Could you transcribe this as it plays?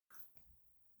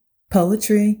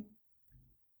Poetry.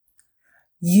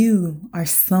 You are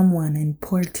someone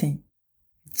important,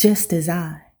 just as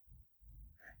I.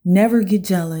 Never get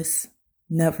jealous,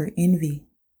 never envy.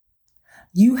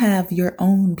 You have your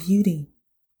own beauty.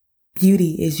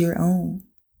 Beauty is your own.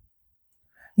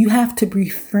 You have to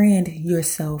befriend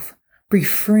yourself.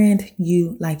 Befriend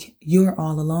you like you're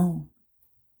all alone.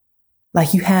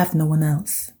 Like you have no one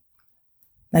else.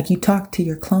 Like you talk to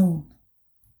your clone.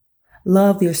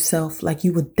 Love yourself like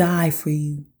you would die for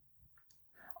you.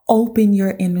 Open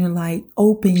your inner light.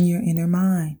 Open your inner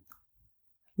mind.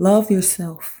 Love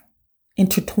yourself.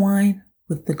 Intertwine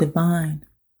with the divine.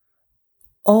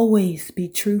 Always be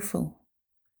truthful.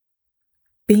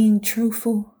 Being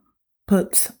truthful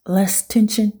puts less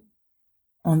tension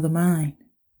on the mind.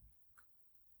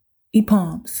 Eat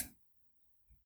palms.